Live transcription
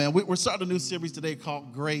man. We're starting a new series today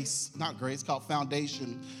called called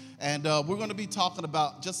Foundation. And we're going to be talking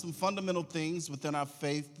about just some fundamental things within our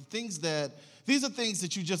faith, these are things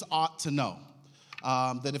that you just ought to know.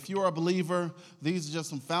 That if you're a believer, these are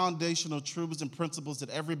just some foundational truths and principles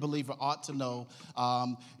that every believer ought to know.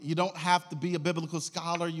 You don't have to be a biblical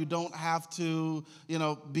scholar. You don't have to,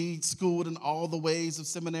 be schooled in all the ways of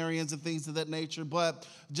seminarians and things of that nature, but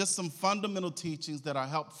just some fundamental teachings that are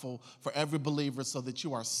helpful for every believer so that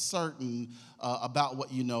you are certain about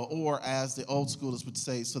what you know, or as the old schoolers would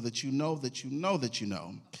say, so that you know that you know that you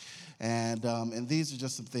know. And these are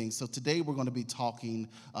just some things. So today we're going to be talking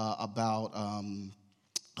about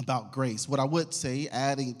grace. What I would say,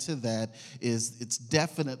 adding to that, is it's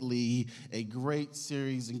definitely a great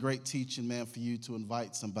series and great teaching, man, for you to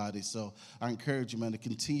invite somebody. So I encourage you, man, to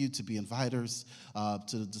continue to be inviters,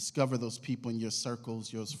 to discover those people in your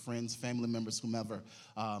circles, your friends, family members, whomever,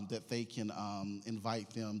 that they can invite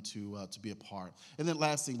them to be a part. And then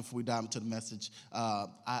last thing before we dive into the message,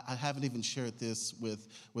 I haven't even shared this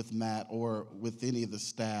with Matt or with any of the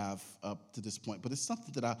staff up to this point, but it's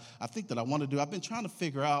something that I think that I want to do. I've been trying to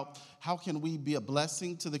figure out how can we be a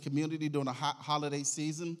blessing to the community during a holiday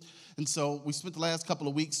season. And so we spent the last couple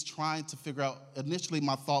of weeks trying to figure out. Initially,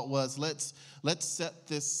 my thought was let's set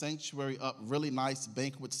this sanctuary up really nice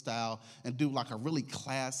banquet style and do like a really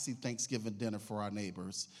classy Thanksgiving dinner for our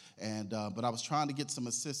neighbors. But I was trying to get some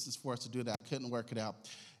assistance for us to do that. I couldn't work it out.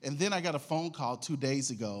 And then I got a phone call 2 days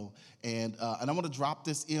ago, and I want to drop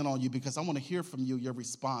this in on you because I want to hear from you, your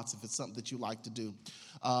response, if it's something that you like to do.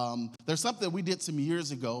 There's something that we did some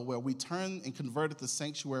years ago where we turned and converted the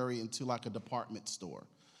sanctuary into like a department store.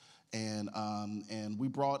 And we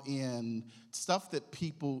brought in stuff that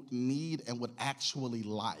people need and would actually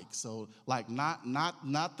like. So like not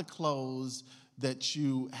the clothes that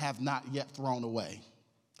you have not yet thrown away.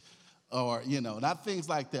 Or, not things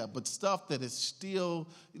like that, but stuff that is still,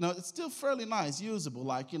 it's still fairly nice, usable.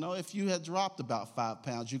 Like, if you had dropped about 5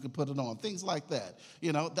 pounds, you could put it on. Things like that.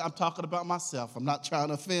 I'm talking about myself. I'm not trying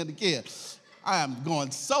to offend again. I am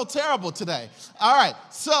going so terrible today. All right.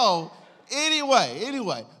 So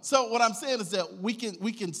anyway. So what I'm saying is that we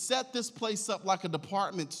can set this place up like a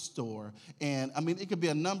department store. And, it could be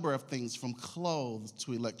a number of things from clothes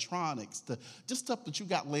to electronics to just stuff that you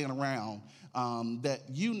got laying around that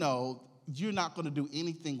you're not going to do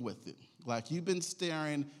anything with it. Like you've been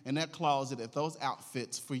staring in that closet at those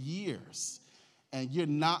outfits for years, and you're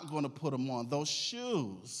not going to put them on. Those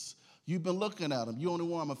shoes, you've been looking at them. You only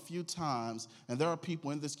wore them a few times, and there are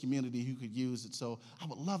people in this community who could use it. So I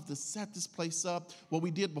would love to set this place up. What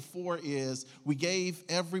we did before is we gave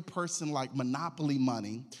every person like Monopoly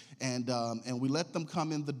money, and we let them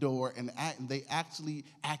come in the door, and they actually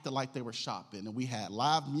acted like they were shopping. And we had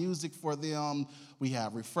live music for them. We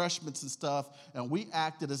had refreshments and stuff, and we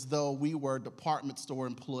acted as though we were department store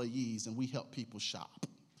employees, and we helped people shop.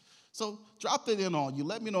 So drop that in on you.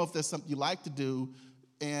 Let me know if there's something you like to do.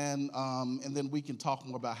 And then we can talk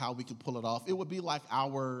more about how we can pull it off. It would be like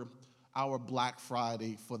our Black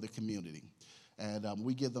Friday for the community. And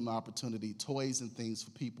we give them an opportunity, toys and things for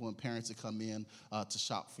people and parents to come in to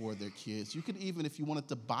shop for their kids. You could even, if you wanted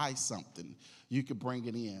to buy something, you could bring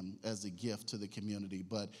it in as a gift to the community.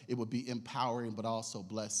 But it would be empowering, but also a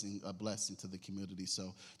blessing to the community.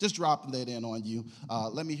 So just dropping that in on you.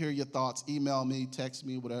 Let me hear your thoughts. Email me, text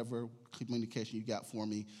me, whatever communication you got for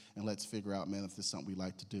me, and let's figure out, man, if there's something we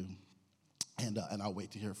like to do. And I'll wait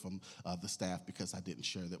to hear from the staff because I didn't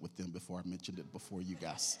share that with them before I mentioned it before you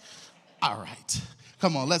guys. All right.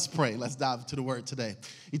 Come on, let's pray. Let's dive into the word today.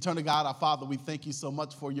 Eternal God, our Father, we thank you so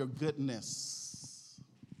much for your goodness.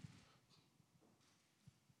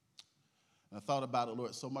 And I thought about it,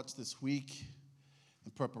 Lord, so much this week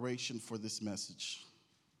in preparation for this message.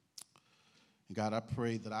 And God, I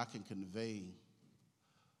pray that I can convey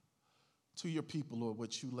to your people, Lord,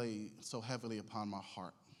 what you lay so heavily upon my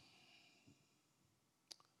heart.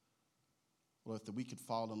 Lord, that we could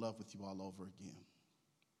fall in love with you all over again.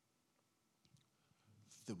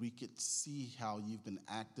 That we could see how you've been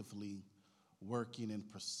actively working and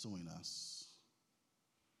pursuing us.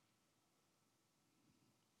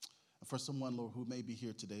 And for someone, Lord, who may be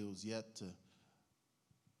here today who's yet to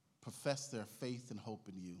profess their faith and hope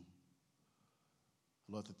in you,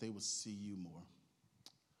 Lord, that they will see you more.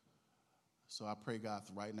 So I pray, God,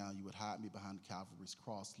 that right now you would hide me behind Calvary's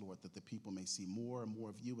cross, Lord, that the people may see more and more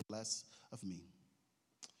of you and less of me.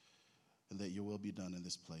 And that your will be done in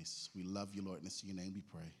this place. We love you, Lord, and it's in your name we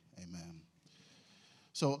pray. Amen.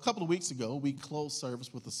 So a couple of weeks ago, we closed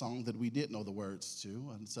service with a song that we did know the words to.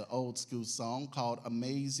 And it's an old school song called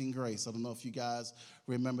Amazing Grace. I don't know if you guys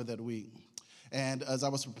remember that week. And as I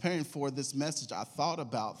was preparing for this message, I thought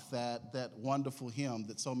about that wonderful hymn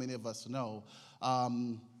that so many of us know.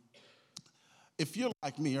 If you're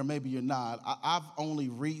like me, or maybe you're not, I've only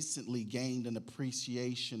recently gained an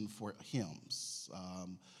appreciation for hymns.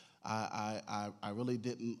 I really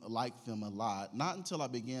didn't like them a lot, not until I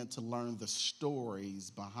began to learn the stories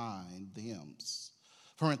behind the hymns.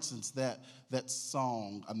 For instance, that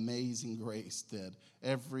song, Amazing Grace, that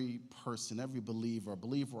every person, every believer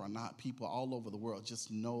or not, people all over the world just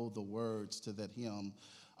know the words to that hymn.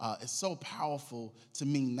 It's so powerful to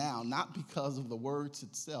me now, not because of the words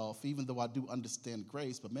itself, even though I do understand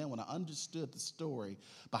grace, but man, when I understood the story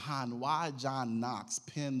behind why John Knox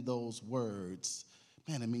penned those words,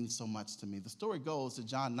 man, it means so much to me. The story goes that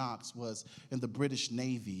John Knox was in the British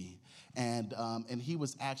Navy, and he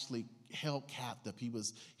was actually held captive. He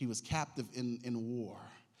was captive in war.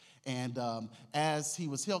 And as he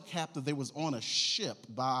was held captive, they was on a ship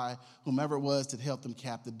by whomever it was that held them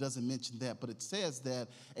captive. It doesn't mention that, but it says that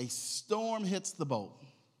a storm hits the boat.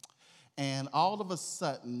 And all of a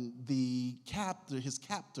sudden, his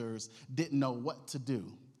captors didn't know what to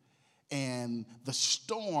do. And the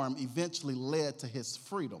storm eventually led to his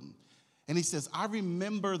freedom. And he says, I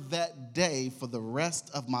remember that day for the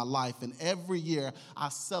rest of my life. And every year I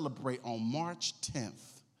celebrate on March 10th.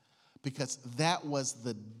 Because that was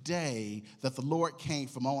the day that the Lord came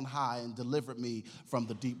from on high and delivered me from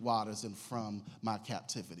the deep waters and from my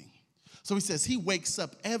captivity. So he says he wakes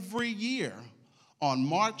up every year on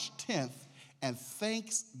March 10th and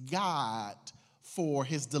thanks God for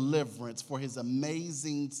his deliverance, for his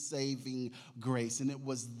amazing saving grace. And it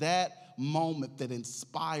was that moment that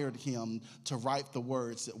inspired him to write the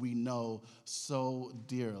words that we know so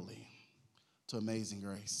dearly, to Amazing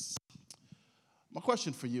Grace. My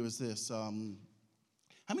question for you is this.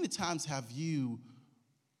 How many times have you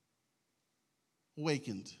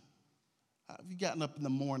awakened? Have you gotten up in the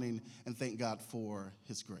morning and thanked God for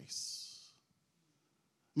his grace?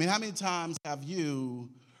 I mean, how many times have you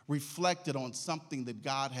reflected on something that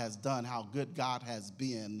God has done, how good God has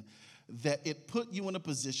been, that it put you in a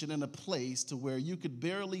position, in a place to where you could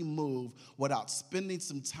barely move without spending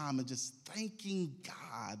some time and just thanking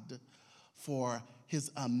God for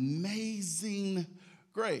his amazing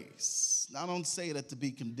grace? Now, I don't say that to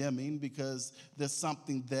be condemning, because there's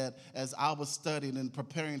something that as I was studying and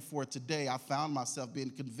preparing for today, I found myself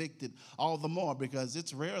being convicted all the more, because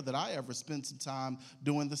it's rare that I ever spend some time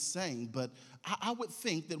doing the same. But I would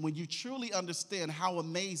think that when you truly understand how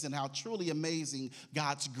truly amazing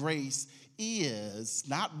God's grace is,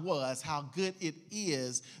 not was, how good it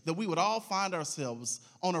is, that we would all find ourselves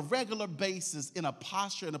on a regular basis in a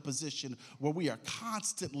posture, in a position where we are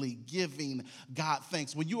constantly giving God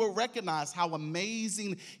thanks. When you will recognize how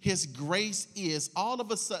amazing his grace is, all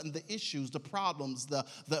of a sudden the issues, the problems,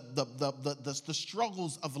 the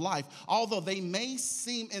struggles of life, although they may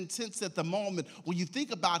seem intense at the moment, when you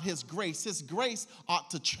think about his grace ought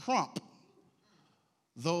to trump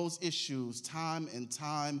those issues time and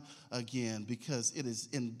time again, because it is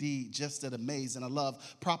indeed just that amazing. I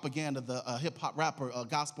love Propaganda, the hip-hop rapper,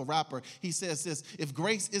 gospel rapper. He says this: if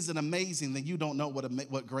grace isn't amazing, then you don't know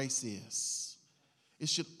what grace is. It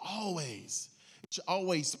should always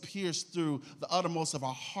pierce through the uttermost of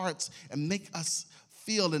our hearts and make us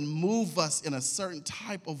feel and move us in a certain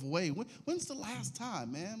type of way. When's the last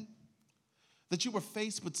time, man, that you were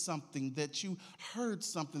faced with something, that you heard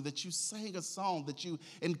something, that you sang a song, that you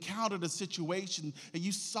encountered a situation and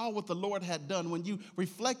you saw what the Lord had done, when you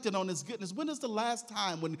reflected on his goodness? When is the last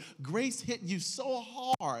time when grace hit you so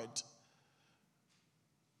hard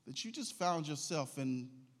that you just found yourself in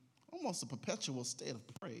almost a perpetual state of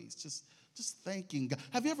praise, just thanking God?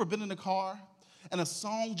 Have you ever been in a car and a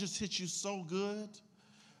song just hit you so good,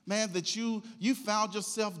 man, that you found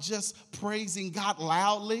yourself just praising God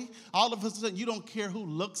loudly? All of a sudden, you don't care who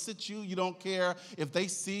looks at you. You don't care if they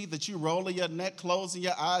see that you rolling your neck, closing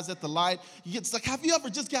your eyes at the light. It's like, have you ever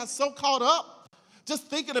just got so caught up just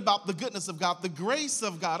thinking about the goodness of God, the grace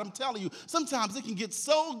of God? I'm telling you, sometimes it can get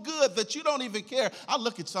so good that you don't even care. I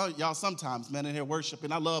look at y'all sometimes, man, in here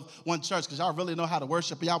worshiping. I love one church because y'all really know how to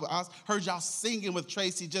worship. I heard y'all singing with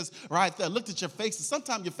Tracy just right there. Looked at your faces.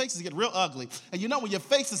 Sometimes your faces get real ugly. And you know when your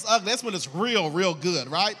face is ugly, that's when it's real, real good,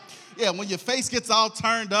 right? Yeah, when your face gets all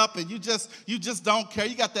turned up and you just don't care.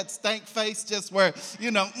 You got that stank face just where,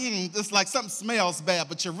 it's like something smells bad,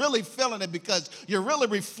 but you're really feeling it because you're really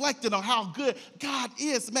reflecting on how good God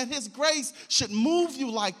is. Man, his grace should move you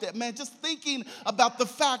like that, man. Just thinking about the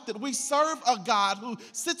fact that we serve a God who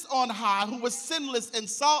sits on high, who was sinless and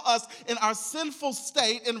saw us in our sinful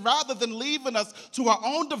state, and rather than leaving us to our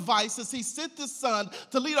own devices, he sent his son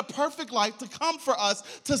to lead a perfect life, to come for us,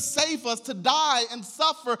 to save us, to die and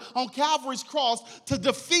suffer on Calvary's cross, to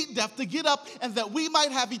defeat death, to get up, and that we might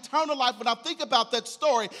have eternal life. When I think about that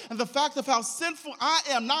story and the fact of how sinful I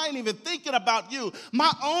am, now I ain't even thinking about you, my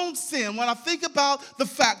own sin. When I think about the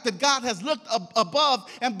fact that God has looked above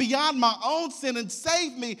and beyond my own sin and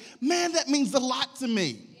saved me, man, that means a lot to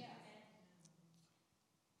me.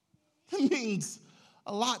 It means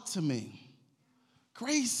a lot to me.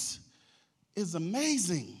 Grace is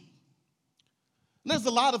amazing. And there's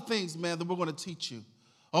a lot of things, man, that we're going to teach you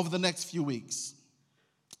over the next few weeks.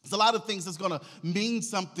 There's a lot of things that's going to mean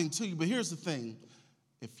something to you. But here's the thing.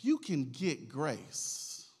 If you can get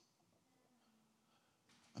grace,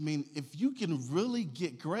 if you can really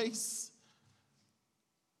get grace,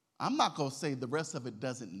 I'm not going to say the rest of it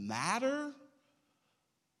doesn't matter.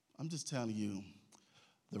 I'm just telling you,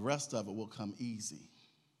 the rest of it will come easy.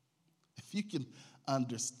 If you can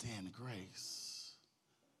understand grace,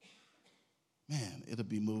 man, it'll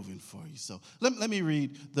be moving for you. So let me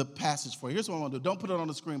read the passage for you. Here's what I want to do. Don't put it on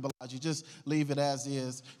the screen, but you just leave it as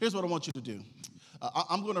is. Here's what I want you to do.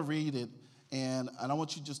 I'm going to read it, and I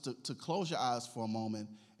want you just to close your eyes for a moment,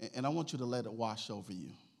 and I want you to let it wash over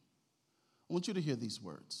you. I want you to hear these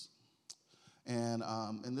words.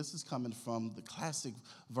 And this is coming from the classic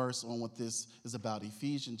verse on what this is about,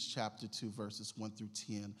 Ephesians chapter 2, verses 1 through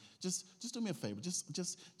 10. Just do me a favor.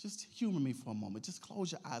 Just humor me for a moment. Just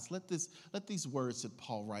close your eyes. Let these words that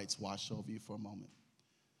Paul writes wash over you for a moment.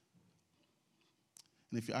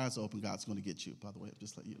 And if your eyes are open, God's going to get you, by the way.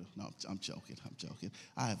 Just let you know. No, I'm joking.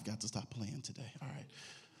 I have got to stop playing today. All right.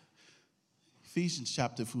 Ephesians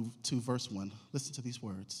chapter 2, verse 1. Listen to these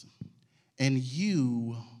words. And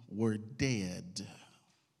you were dead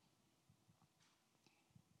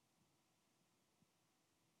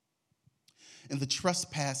in the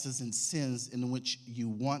trespasses and sins in which you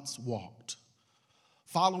once walked,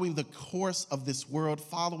 following the course of this world,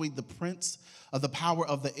 following the prince of the power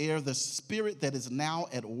of the air, the spirit that is now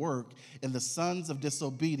at work in the sons of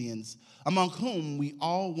disobedience, among whom we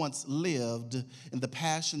all once lived in the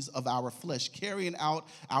passions of our flesh, carrying out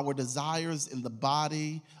our desires in the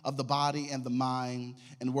body and the mind,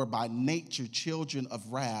 and were by nature children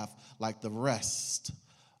of wrath like the rest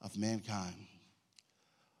of mankind.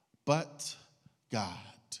 But God,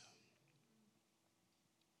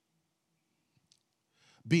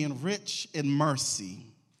 being rich in mercy,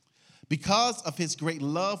 because of his great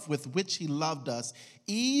love with which he loved us,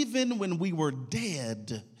 even when we were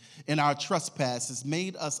dead in our trespasses,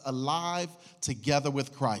 made us alive together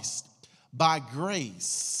with Christ. By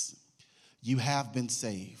grace you have been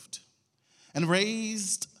saved, and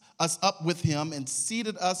raised us up with him and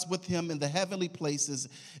seated us with him in the heavenly places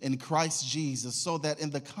in Christ Jesus, so that in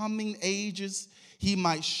the coming ages he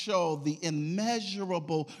might show the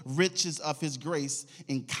immeasurable riches of his grace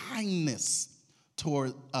and kindness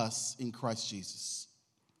toward us in Christ Jesus.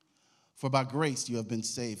 For by grace you have been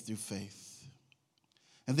saved through faith.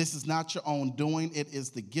 And this is not your own doing, it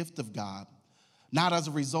is the gift of God, not as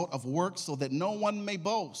a result of works, so that no one may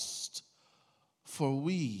boast. For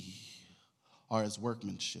we are his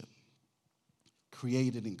workmanship,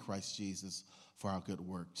 created in Christ Jesus for our good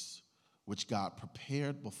works, which God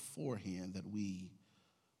prepared beforehand that we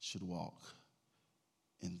should walk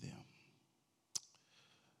in them.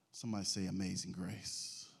 Somebody say amazing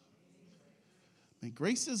grace.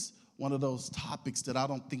 Grace is one of those topics that I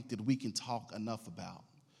don't think that we can talk enough about.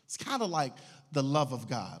 It's kind of like the love of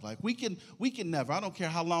God. Like we can never, I don't care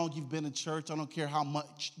how long you've been in church, I don't care how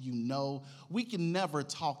much you know, we can never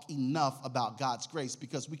talk enough about God's grace,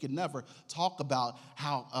 because we can never talk about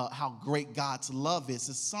how great God's love is.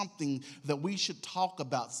 It's something that we should talk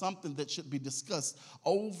about, something that should be discussed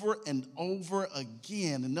over and over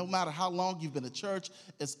again. And no matter how long you've been in church,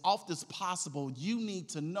 as often as possible, you need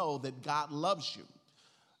to know that God loves you.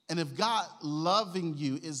 And if God loving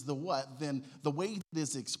you is the what, then the way it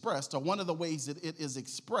is expressed, or one of the ways that it is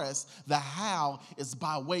expressed, the how is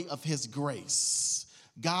by way of his grace.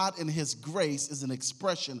 God in his grace is an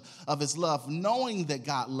expression of his love, knowing that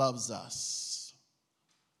God loves us.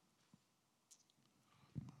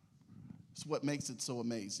 It's what makes it so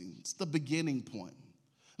amazing. It's the beginning point.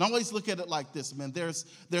 And I always look at it like this, man. There's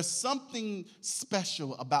something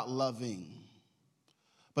special about loving.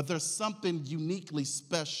 But there's something uniquely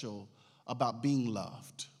special about being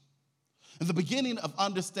loved. And the beginning of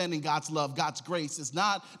understanding God's love, God's grace, is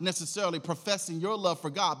not necessarily professing your love for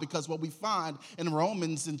God, because what we find in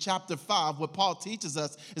Romans in chapter 5, what Paul teaches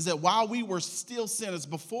us is that while we were still sinners,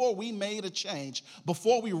 before we made a change,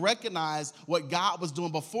 before we recognized what God was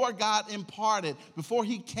doing, before God imparted, before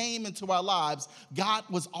he came into our lives, God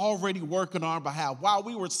was already working on our behalf. While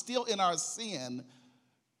we were still in our sin,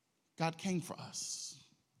 God came for us.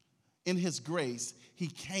 In his grace, he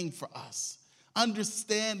came for us.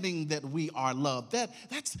 Understanding that we are loved.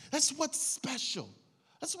 That's what's special.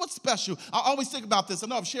 That's what's special. I always think about this. I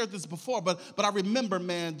know I've shared this before, but I remember,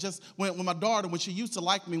 man, just when my daughter, when she used to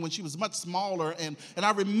like me, when she was much smaller, and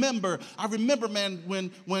I remember, man,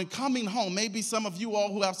 when coming home, maybe some of you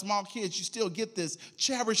all who have small kids, you still get this,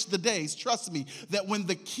 cherish the days, trust me, that when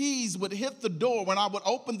the keys would hit the door, when I would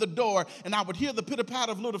open the door, and I would hear the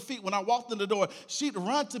pitter-patter of little feet when I walked in the door, she'd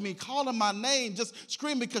run to me, calling my name, just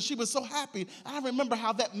screaming because she was so happy. And I remember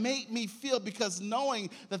how that made me feel, because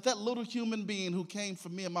knowing that little human being who came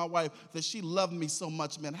from me and my wife, that she loved me so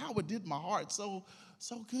much, man, how it did my heart so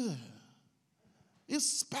good. It's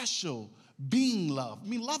special being loved. I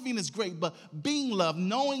mean, loving is great, but being loved,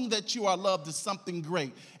 knowing that you are loved, is something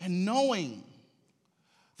great. And knowing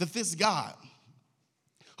that this God,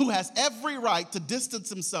 who has every right to distance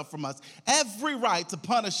himself from us, every right to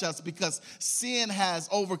punish us because sin has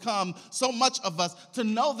overcome so much of us, to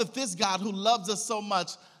know that this God who loves us so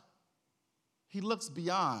much, he looks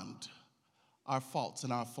beyond our faults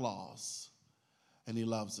and our flaws, and he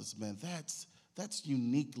loves us, man. That's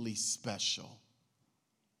uniquely special.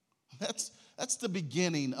 That's the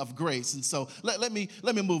beginning of grace. And so let me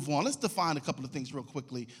move on. Let's define a couple of things real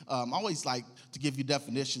quickly. I always like to give you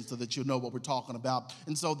definitions so that you'll know what we're talking about.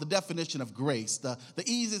 And so the definition of grace, the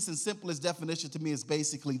easiest and simplest definition to me is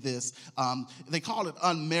basically this. They call it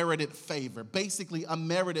unmerited favor. Basically,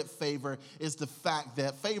 unmerited favor is the fact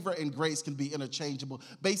that favor and grace can be interchangeable.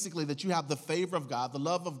 Basically, that you have the favor of God, the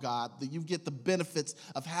love of God, that you get the benefits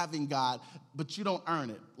of having God, but you don't earn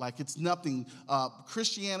it. Like, it's nothing.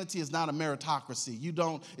 Christianity is not a meritocracy.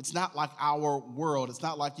 It's not like our world. It's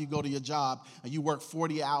not like you go to your job and you work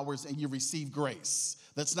 40 hours and you receive grace.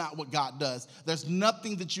 That's not what God does. There's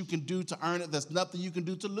nothing that you can do to earn it. There's nothing you can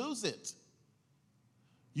do to lose it.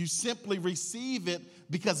 You simply receive it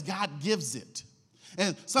because God gives it.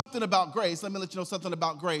 And something about grace, let me let you know something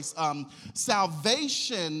about grace.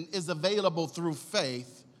 Salvation is available through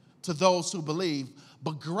faith to those who believe,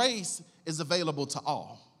 but grace is available to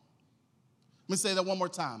all. Let me say that one more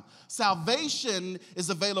time. Salvation is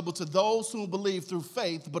available to those who believe through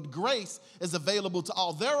faith, but grace is available to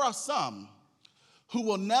all. There are some who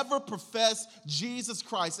will never profess Jesus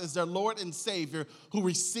Christ as their Lord and Savior, who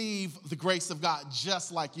receive the grace of God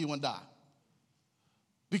just like you and I.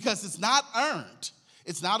 Because it's not earned.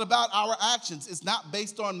 It's not about our actions. It's not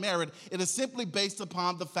based on merit. It is simply based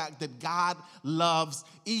upon the fact that God loves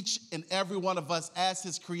each and every one of us as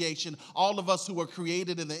his creation. All of us who were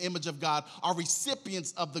created in the image of God are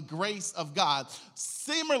recipients of the grace of God.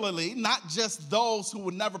 Similarly, not just those who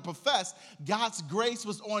would never profess, God's grace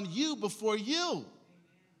was on you before you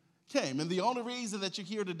came. And the only reason that you're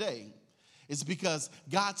here today is because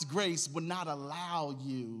God's grace would not allow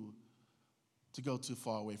you to go too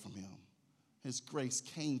far away from him. His grace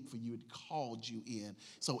came for you. It called you in.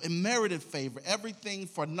 So unmerited favor, everything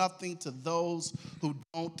for nothing to those who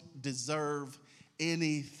don't deserve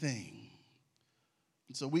anything.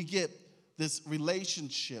 And so we get this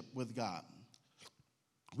relationship with God.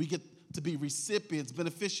 We get to be recipients,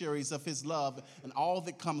 beneficiaries of his love and all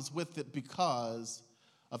that comes with it because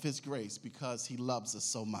of his grace, because he loves us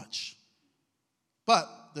so much. But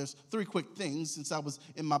there's three quick things. Since I was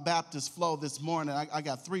in my Baptist flow this morning, I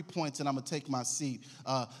got 3 points, and I'm going to take my seat.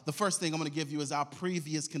 The first thing I'm going to give you is our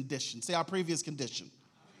previous condition. Say our previous condition.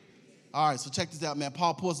 All right, so check this out, man.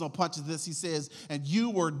 Paul pulls no punches this. He says, and you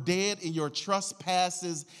were dead in your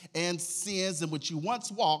trespasses and sins in which you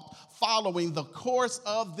once walked, following the course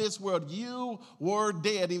of this world. You were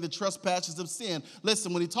dead in the trespasses of sin.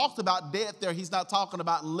 Listen, when he talks about dead there, he's not talking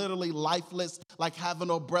about literally lifeless, like having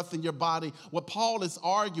no breath in your body. What Paul is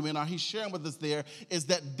arguing, or he's sharing with us there, is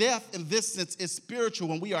that death in this sense is spiritual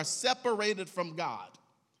when we are separated from God.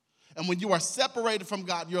 And when you are separated from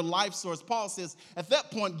God, your life source, Paul says, at that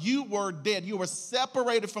point, you were dead. You were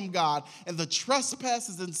separated from God, and the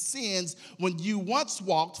trespasses and sins when you once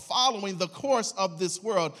walked following the course of this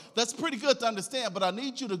world. That's pretty good to understand, but I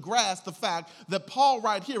need you to grasp the fact that Paul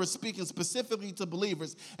right here is speaking specifically to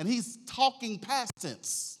believers, and he's talking past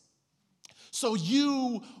tense. So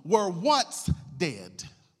you were once dead.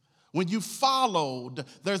 When you followed,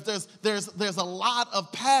 there's a lot of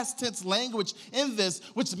past tense language in this,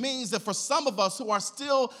 which means that for some of us who are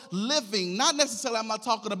still living, not necessarily, I'm not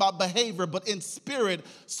talking about behavior, but in spirit,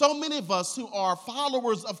 so many of us who are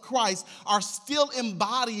followers of Christ are still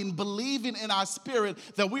embodying, believing in our spirit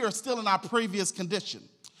that we are still in our previous condition.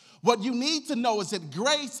 What you need to know is that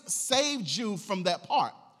grace saved you from that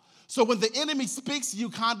part. So when the enemy speaks to you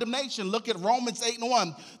condemnation, look at Romans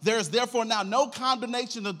 8:1. There is therefore now no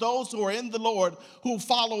condemnation to those who are in the Lord, who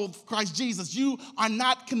follow Christ Jesus. You are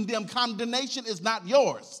not condemned. Condemnation is not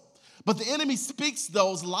yours. But the enemy speaks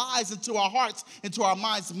those lies into our hearts, into our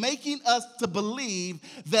minds, making us to believe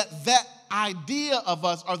that that idea of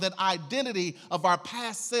us or that identity of our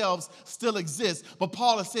past selves still exists. But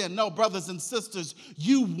Paul is saying, no, brothers and sisters,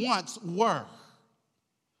 you once were.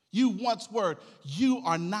 You once were. You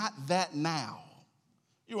are not that now.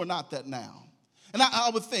 You are not that now. And I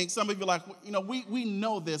would think some of you are like, we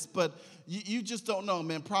know this, but you just don't know,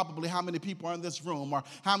 man, probably how many people are in this room or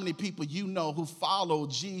how many people you know who follow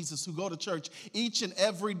Jesus, who go to church each and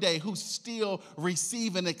every day, who still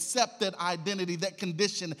receive and accept that identity, that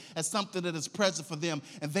condition as something that is present for them.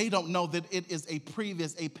 And they don't know that it is a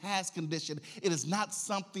past condition. It is not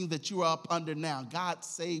something that you are up under now. God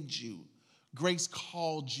saved you. Grace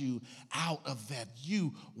called you out of that.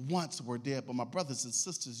 You once were dead, but my brothers and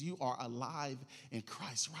sisters, you are alive in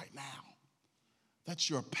Christ right now. That's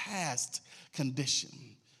your past condition.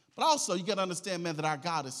 But also, you got to understand, man, that our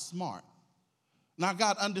God is smart. And our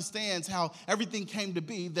God understands how everything came to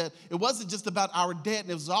be, that it wasn't just about our dead,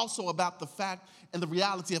 it was also about the fact and the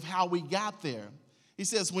reality of how we got there. He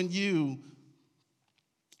says, let me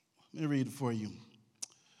read it for you.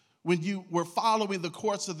 When you were following the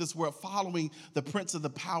course of this world, following the prince of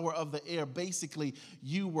the power of the air, basically,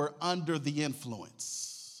 you were under the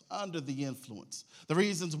influence. Under the influence. The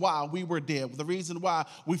reasons why we were dead, the reason why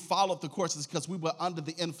we followed the course is because we were under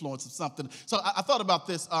the influence of something. So I thought about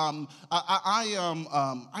this. I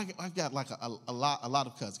got like a lot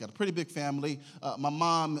of cousins. Got a pretty big family. My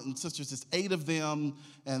mom and sisters, there's 8 of them,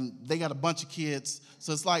 and they got a bunch of kids.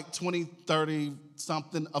 So it's like 20, 30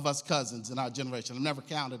 something of us cousins in our generation. I've never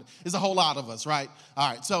counted. It's a whole lot of us, right?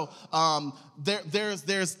 All right. So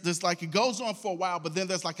there's like, it goes on for a while, but then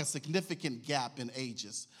there's like a significant gap in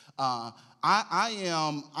ages. I'm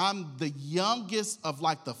the youngest of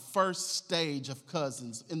like the first stage of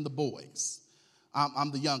cousins in the boys.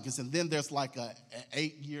 I'm the youngest, and then there's like an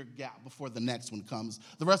 8-year gap before the next one comes.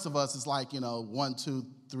 The rest of us is like 1, 2,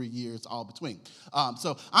 3 years all between.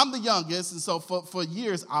 So I'm the youngest, and so for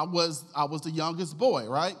years I was the youngest boy,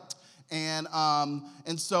 right? And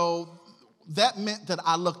so that meant that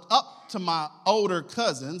I looked up to my older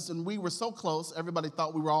cousins, and we were so close. Everybody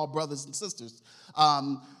thought we were all brothers and sisters.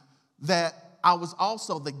 That I was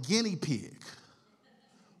also the guinea pig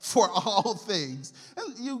for all things.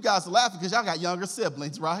 And you guys are laughing because y'all got younger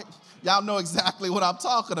siblings, right? Y'all know exactly what I'm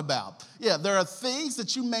talking about. Yeah, there are things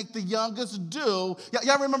that you make the youngest do.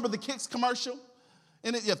 Y'all remember the Kicks commercial?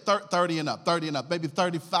 And 30 and up, maybe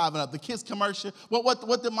 35 and up. The Kicks commercial.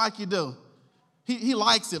 What did Mikey do? He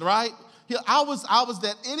likes it, right? I was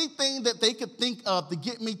that anything that they could think of to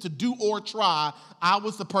get me to do or try, I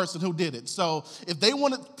was the person who did it. So if they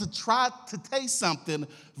wanted to try to taste something,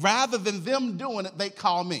 rather than them doing it, they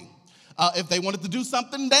call me. If they wanted to do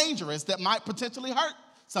something dangerous that might potentially hurt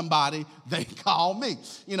somebody, they call me.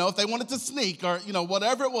 If they wanted to sneak or,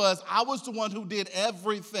 whatever it was, I was the one who did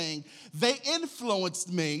everything. They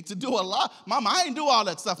influenced me to do a lot. Mama, I didn't do all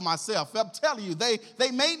that stuff myself. I'm telling you, they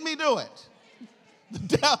made me do it.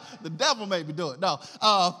 The devil made me do it. No.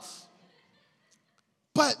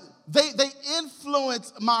 But they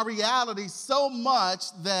influenced my reality so much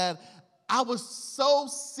that I was so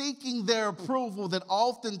seeking their approval that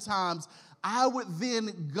oftentimes I would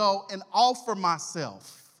then go and offer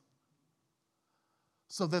myself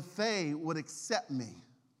so that they would accept me.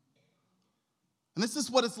 And this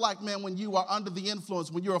is what it's like, man, when you are under the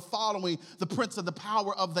influence, when you're following the prince of the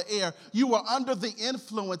power of the air. You are under the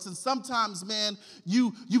influence, and sometimes, man,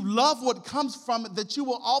 you love what comes from it, that you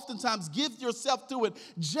will oftentimes give yourself to it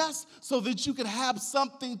just so that you could have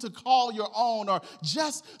something to call your own, or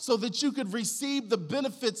just so that you could receive the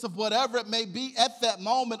benefits of whatever it may be at that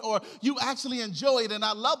moment, or you actually enjoy it. And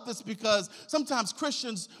I love this because sometimes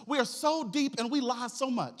Christians, we are so deep and we lie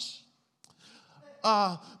so much.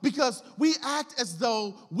 Because we act as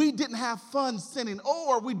though we didn't have fun sinning,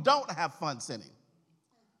 or we don't have fun sinning.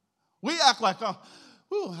 We act like, I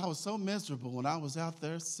was so miserable when I was out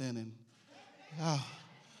there sinning. Oh,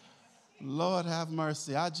 Lord have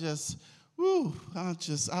mercy. And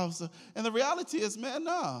the reality is, man,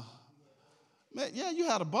 no. Man, yeah, you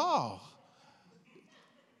had a ball.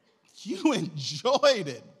 You enjoyed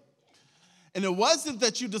it. And it wasn't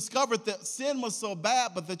that you discovered that sin was so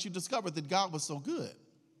bad, but that you discovered that God was so good.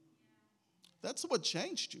 That's what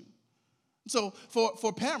changed you. So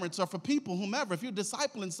for parents or for people, whomever, if you're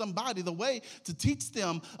discipling somebody, the way to teach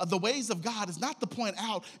them the ways of God is not to point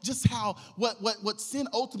out just how what sin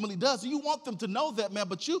ultimately does. You want them to know that, man,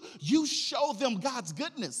 but you show them God's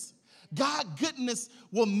goodness. God's goodness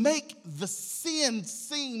will make the sin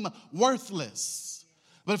seem worthless.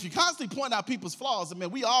 But if you constantly point out people's flaws, I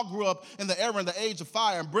mean, we all grew up in the era and the age of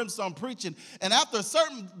fire and brimstone preaching. And after a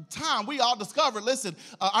certain time, we all discovered, listen,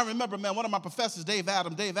 I remember, man, one of my professors, Dave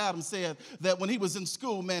Adams said that when he was in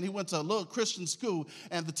school, man, he went to a little Christian school,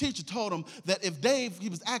 and the teacher told him that if Dave, he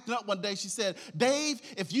was acting up one day, she said, Dave,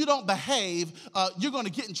 if you don't behave, you're going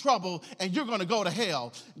to get in trouble and you're going to go to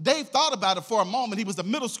hell. Dave thought about it for a moment. He was a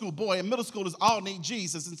middle school boy, and middle schoolers all need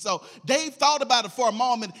Jesus. And so Dave thought about it for a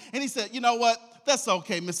moment, and he said, you know what? That's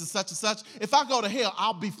okay, Mrs. Such and Such. If I go to hell,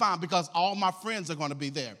 I'll be fine because all my friends are going to be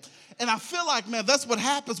there. And I feel like, man, that's what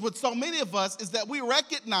happens with so many of us is that we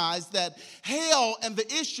recognize that hell and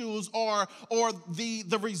the issues or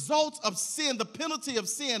the results of sin, the penalty of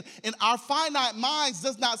sin in our finite minds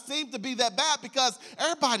does not seem to be that bad because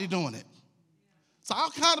everybody doing it. So I'll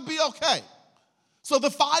kind of be okay. So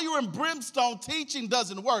the fire and brimstone teaching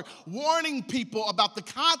doesn't work. Warning people about the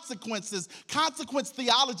consequences. Consequence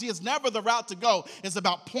theology is never the route to go. It's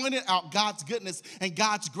about pointing out God's goodness and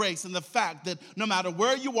God's grace and the fact that no matter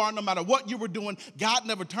where you are, no matter what you were doing, God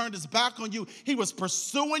never turned his back on you. He was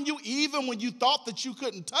pursuing you even when you thought that you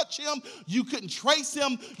couldn't touch him, you couldn't trace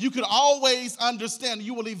him. You could always understand.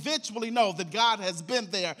 You will eventually know that God has been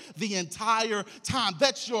there the entire time.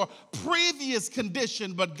 That's your previous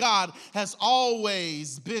condition, but God has always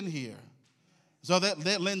been here. So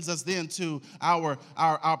that lends us then to our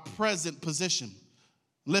present position.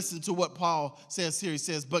 Listen to what Paul says here. He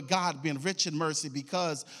says, but God, being rich in mercy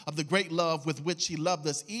because of the great love with which he loved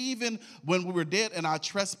us, even when we were dead in our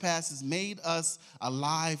trespasses, made us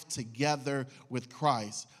alive together with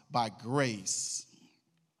Christ. By grace,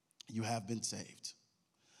 you have been saved.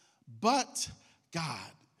 But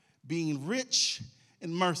God, being rich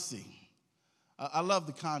in mercy. I love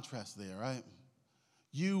the contrast there, right?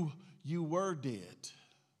 You were dead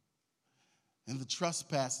in the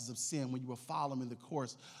trespasses of sin when you were following the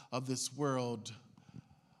course of this world.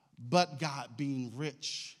 But God, being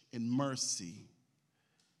rich in mercy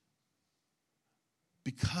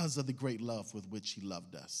because of the great love with which he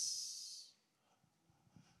loved us.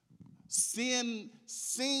 Sin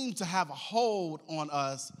seemed to have a hold on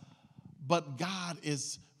us, but God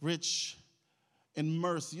is rich in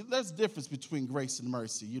mercy. There's a difference between grace and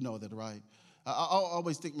mercy. You know that, right? I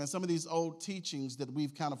always think, man, some of these old teachings that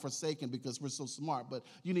we've kind of forsaken because we're so smart, but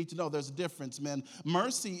you need to know there's a difference, man.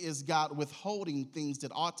 Mercy is God withholding things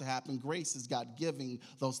that ought to happen. Grace is God giving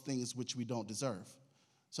those things which we don't deserve.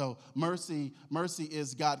 So mercy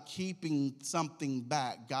is God keeping something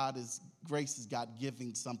back. Grace is God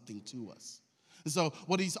giving something to us. And so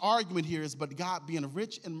what he's arguing here is, but God being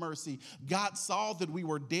rich in mercy, God saw that we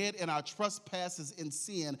were dead in our trespasses in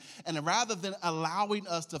sin, and rather than allowing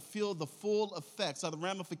us to feel the full effects or the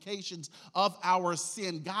ramifications of our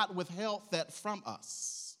sin, God withheld that from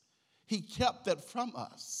us. He kept that from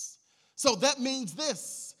us. So that means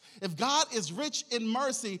this: if God is rich in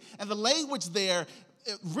mercy, and the language there,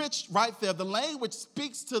 rich right there, the language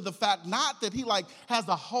speaks to the fact not that he has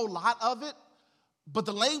a whole lot of it, but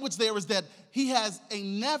the language there is that he has a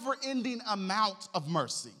never-ending amount of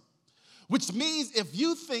mercy, which means if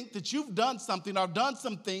you think that you've done something or done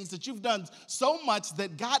some things that you've done so much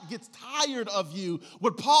that God gets tired of you,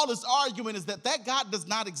 what Paul is arguing is that God does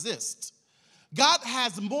not exist. God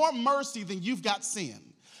has more mercy than you've got sin.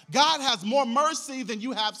 God has more mercy than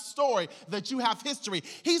you have story, that you have history.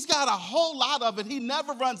 He's got a whole lot of it. He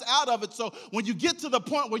never runs out of it. So when you get to the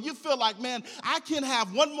point where you feel like, man, I can't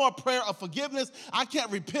have one more prayer of forgiveness. I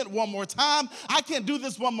can't repent one more time. I can't do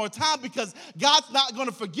this one more time because God's not going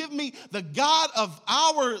to forgive me. The God of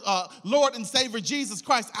our Lord and Savior Jesus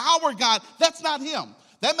Christ, our God, that's not him.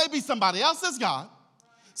 That may be somebody else's God.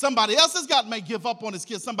 Somebody else's God may give up on his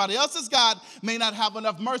kids. Somebody else's God may not have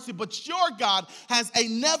enough mercy, but your God has a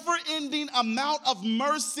never-ending amount of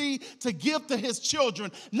mercy to give to his children,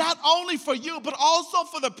 not only for you, but also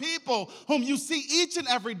for the people whom you see each and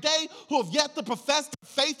every day who have yet to profess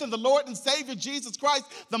faith in the Lord and Savior Jesus Christ.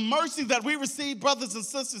 The mercy that we receive, brothers and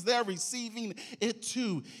sisters, they're receiving it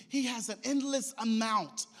too. He has an endless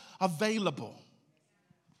amount available,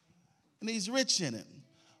 and he's rich in it.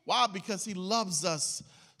 Why? Because he loves us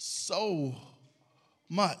so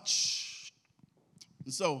much.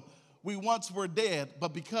 And so we once were dead,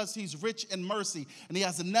 but because he's rich in mercy and he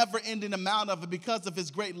has a never-ending amount of it because of his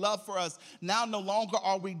great love for us, now no longer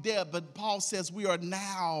are we dead, but Paul says we are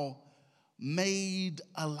now made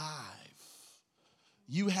alive.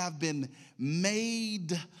 You have been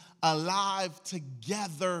made alive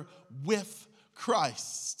together with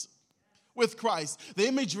Christ. With Christ. The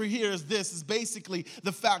imagery here is this, is basically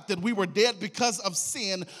the fact that we were dead because of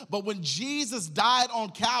sin, but when Jesus died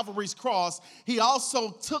on Calvary's cross, he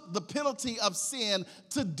also took the penalty of sin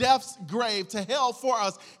to death's grave, to hell for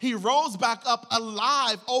us. He rose back up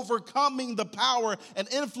alive, overcoming the power and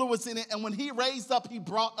influence in it, and when he raised up, he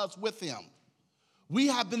brought us with him. We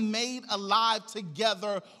have been made alive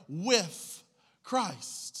together with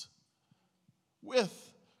Christ. With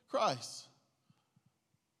Christ.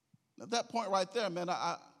 At that point right there, man,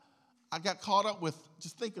 I got caught up with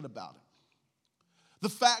just thinking about it. The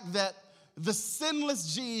fact that the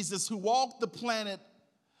sinless Jesus who walked the planet,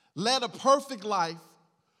 led a perfect life,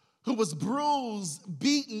 who was bruised,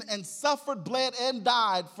 beaten, and suffered, bled, and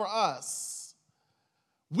died for us.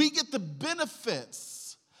 We get the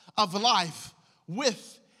benefits of life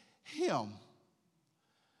with him.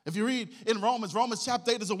 If you read in Romans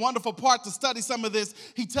chapter 8 is a wonderful part to study some of this.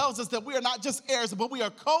 He tells us that we are not just heirs, but we are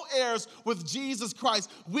co-heirs with Jesus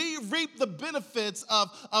Christ. We reap the benefits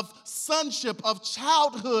of sonship, of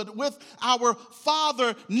childhood with our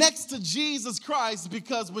Father next to Jesus Christ,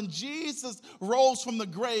 because when Jesus rose from the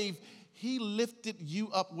grave, he lifted you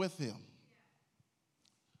up with him.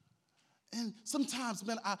 And sometimes,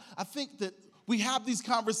 man, I think that we have these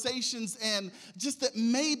conversations and just that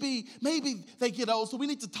maybe they get old, so we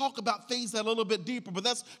need to talk about things that are a little bit deeper, but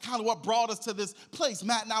that's kind of what brought us to this place.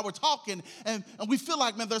 Matt and I were talking, and we feel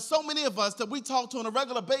like, man, there's so many of us that we talk to on a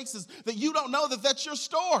regular basis that you don't know that that's your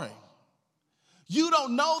story. You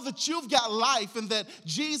don't know that you've got life and that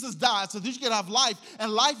Jesus died so that you can have life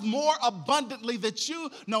and life more abundantly, that you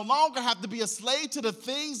no longer have to be a slave to the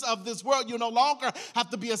things of this world. You no longer have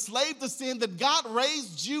to be a slave to sin, that God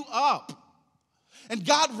raised you up. And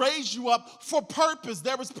God raised you up for purpose.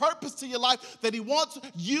 There is purpose to your life that he wants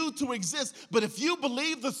you to exist. But if you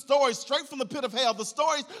believe the stories straight from the pit of hell, the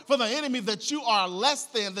stories from the enemy that you are less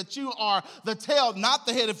than, that you are the tail, not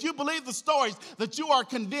the head, if you believe the stories that you are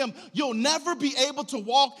condemned, you'll never be able to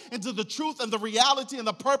walk into the truth and the reality and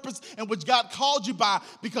the purpose in which God called you by,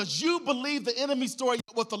 because you believe the enemy story,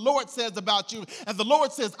 what the Lord says about you. And the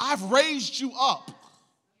Lord says, I've raised you up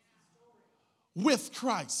with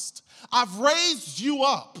Christ. I've raised you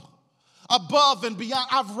up above and beyond.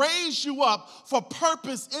 I've raised you up for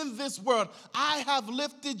purpose in this world. I have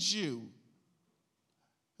lifted you.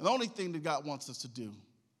 And the only thing that God wants us to do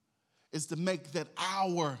is to make that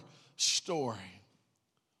our story.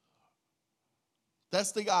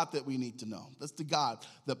 That's the God that we need to know. That's the God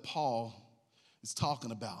that Paul is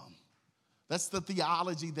talking about. That's the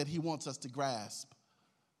theology that he wants us to grasp.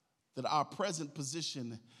 That our present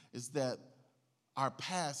position is that our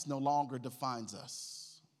past no longer defines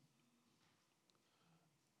us.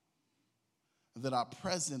 That our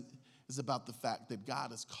present is about the fact that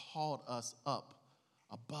God has called us up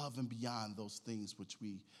above and beyond those things which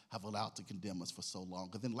we have allowed to condemn us for so long.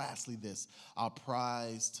 And then lastly, this, our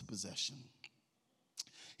prized possession.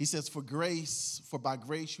 He says, for by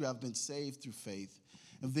grace you have been saved through faith.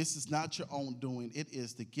 And this is not your own doing, it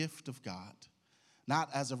is the gift of God, not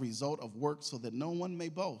as a result of works, so that no one may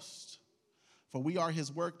boast. For we are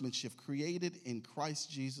his workmanship, created in Christ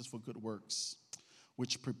Jesus for good works,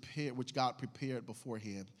 which God prepared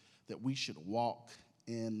beforehand that we should walk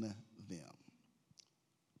in them.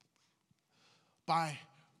 By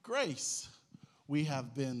grace, we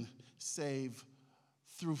have been saved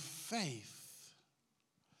through faith,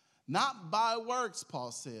 not by works,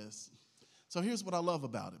 Paul says. So here's what I love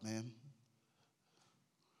about it, man.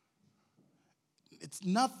 It's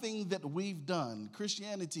nothing that we've done.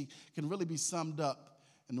 Christianity can really be summed up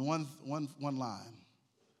in one line.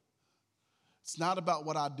 It's not about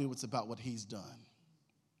what I do, it's about what he's done.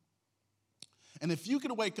 And if you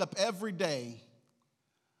could wake up every day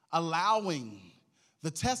allowing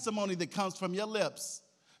the testimony that comes from your lips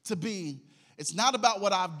to be, it's not about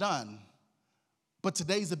what I've done, but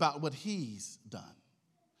today's about what he's done.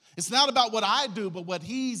 It's not about what I do, but what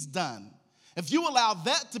he's done. If you allow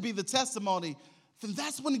that to be the testimony, then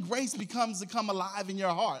that's when grace becomes to come alive in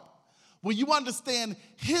your heart. When you understand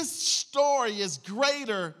his story is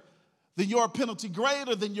greater than your penalty,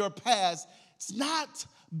 greater than your past. It's not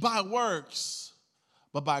by works,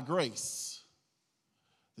 but by grace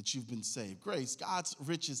that you've been saved. Grace, God's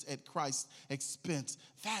riches at Christ's expense.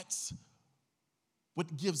 That's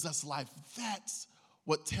what gives us life. That's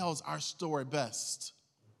what tells our story best.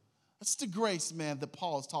 That's the grace, man, that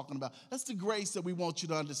Paul is talking about. That's the grace that we want you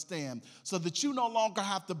to understand so that you no longer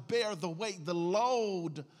have to bear the weight, the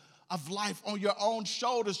load of life on your own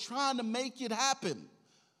shoulders trying to make it happen.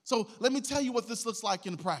 So let me tell you what this looks like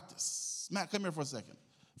in practice. Matt, come here for a second,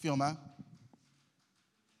 if you don't mind.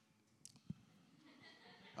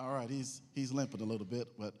 All right, he's limping a little bit,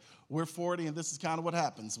 but we're 40, and this is kind of what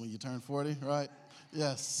happens when you turn 40, right?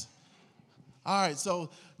 Yes. All right, so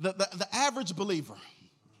the average believer,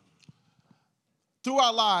 through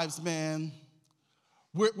our lives, man,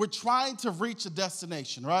 we're trying to reach a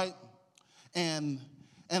destination, right? And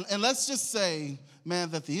let's just say,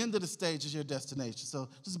 man, that the end of the stage is your destination. So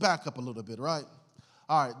just back up a little bit, right?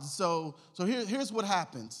 All right, so here's what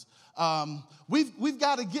happens. We've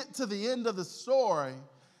got to get to the end of the story,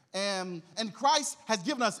 and Christ has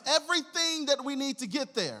given us everything that we need to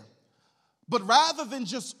get there. But rather than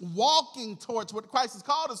just walking towards what Christ has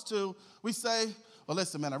called us to, we say, well,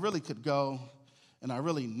 listen, man, I really could go, and I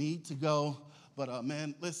really need to go. But,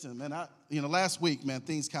 man, listen, man, last week, man,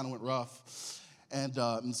 things kind of went rough. And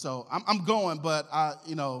so I'm going, but,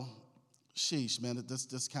 sheesh, man,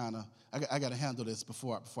 this kind of, I got to handle this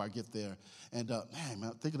before I get there. And,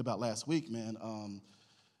 man, thinking about last week, man,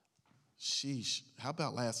 sheesh, how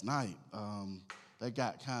about last night? That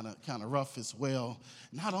got kind of rough as well.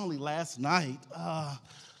 Not only last night,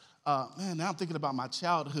 man, now I'm thinking about my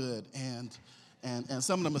childhood and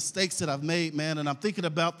some of the mistakes that I've made, man. And I'm thinking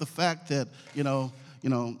about the fact that,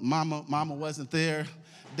 mama wasn't there.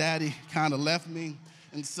 Daddy kind of left me.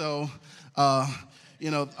 And so,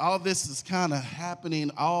 all this is kind of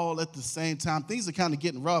happening all at the same time. Things are kind of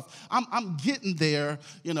getting rough. I'm getting there,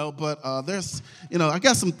 but there's, I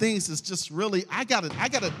got some things that's just really, I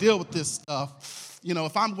gotta deal with this stuff.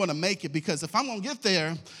 If I'm going to make it, because if I'm going to get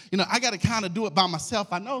there, I got to kind of do it by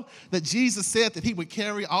myself. I know that Jesus said that he would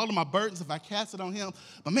carry all of my burdens if I cast it on him.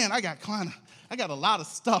 But man, I got a lot of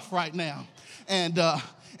stuff right now. And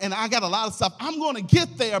I got a lot of stuff. I'm going to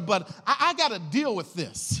get there, but I got to deal with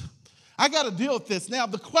this. I got to deal with this. Now,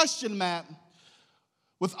 the question, Matt,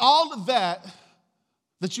 with all of that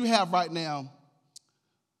you have right now,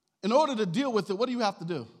 in order to deal with it, what do you have to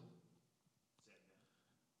do? You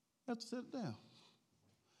have to set it down.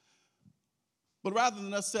 But rather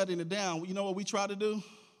than us setting it down, you know what we try to do?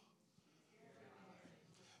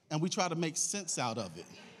 And we try to make sense out of it.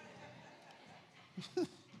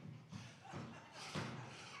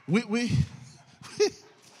 We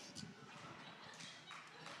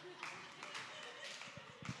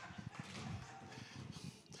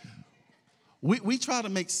try to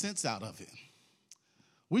make sense out of it.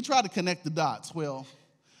 We try to connect the dots. Well,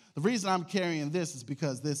 the reason I'm carrying this is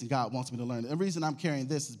because this, and God wants me to learn it. And the reason I'm carrying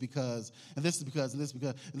this is because, and this is because, and this is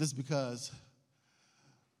because, and this is because.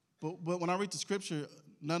 But when I read the scripture,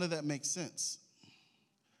 none of that makes sense.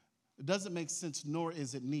 It doesn't make sense, nor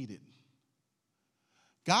is it needed.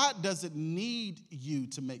 God doesn't need you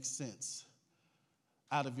to make sense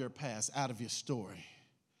out of your past, out of your story.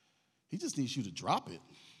 He just needs you to drop it.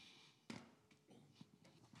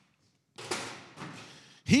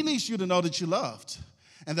 He needs you to know that you're loved.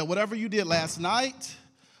 And that whatever you did last night,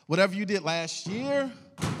 whatever you did last year,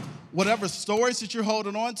 whatever stories that you're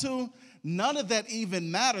holding on to, none of that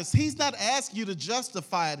even matters. He's not asking you to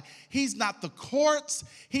justify it. He's not the courts.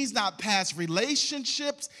 He's not past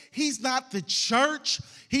relationships. He's not the church.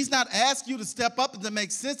 He's not asking you to step up and to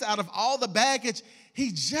make sense out of all the baggage.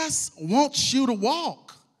 He just wants you to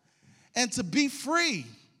walk and to be free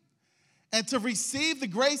and to receive the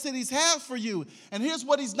grace that he's had for you. And here's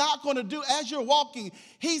what he's not going to do as you're walking.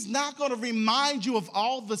 He's not going to remind you of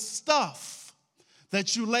all the stuff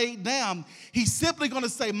that you laid down. He's simply going to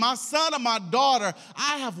say, my son or my daughter,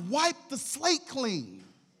 I have wiped the slate clean.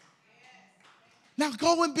 Now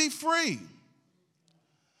go and be free.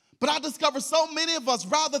 But I discover so many of us,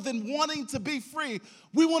 rather than wanting to be free,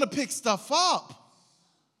 we want to pick stuff up.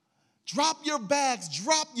 Drop your bags,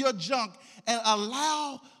 drop your junk, and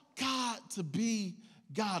allow God to be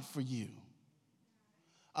God for you.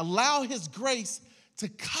 Allow his grace to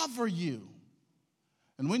cover you.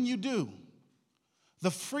 And when you do,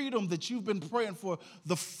 the freedom that you've been praying for,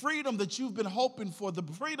 the freedom that you've been hoping for, the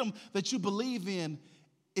freedom that you believe in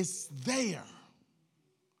is there.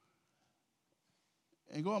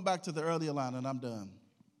 And going back to the earlier line, and I'm done.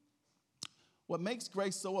 What makes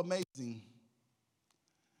grace so amazing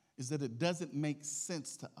is that it doesn't make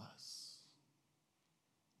sense to us.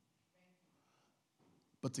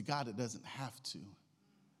 But to God, it doesn't have to.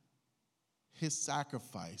 His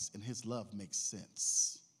sacrifice and his love makes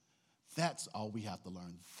sense. That's all we have to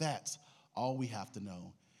learn. That's all we have to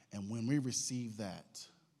know. And when we receive that,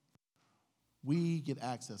 we get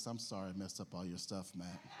access. I'm sorry I messed up all your stuff,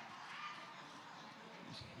 Matt.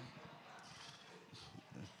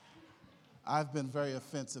 I've been very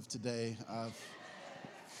offensive today.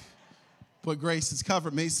 But grace has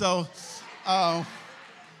covered me. So,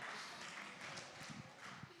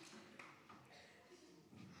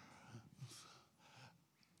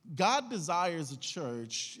 God desires a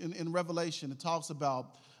church. In Revelation, it talks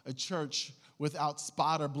about a church without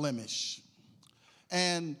spot or blemish.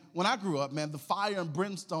 And when I grew up, man, the fire and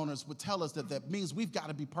brimstoners would tell us that means we've got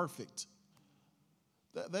to be perfect.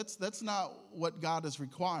 That's not what God is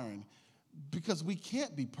requiring, because we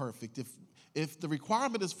can't be perfect. If the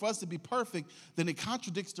requirement is for us to be perfect, then it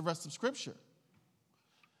contradicts the rest of Scripture.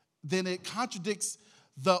 Then it contradicts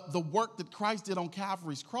the work that Christ did on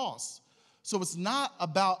Calvary's cross. So it's not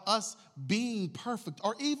about us being perfect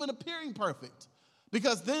or even appearing perfect.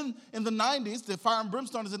 Because then in the 90s, the fire and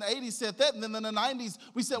brimstoners in the 80s said that, and then in the 90s,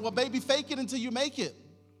 we said, well, baby, fake it until you make it.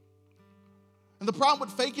 And the problem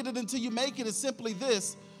with faking it until you make it is simply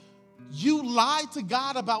this: you lie to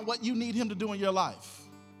God about what you need him to do in your life.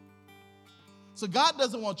 So God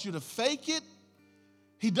doesn't want you to fake it.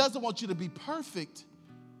 He doesn't want you to be perfect.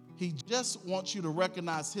 He just wants you to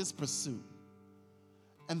recognize his pursuit.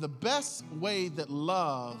 And the best way that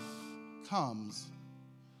love comes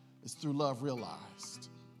is through love realized.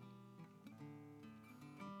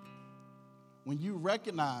 When you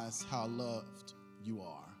recognize how loved you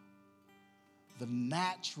are, the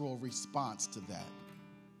natural response to that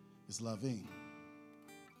is loving.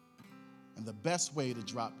 And the best way to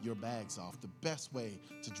drop your bags off, the best way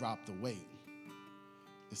to drop the weight,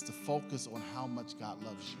 is to focus on how much God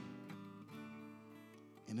loves you.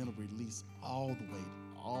 And it'll release all the weight,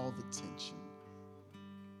 all the tension,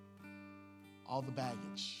 all the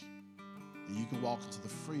baggage. And you can walk into the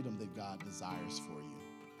freedom that God desires for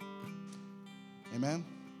you. Amen?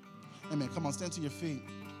 Amen. Come on, stand to your feet.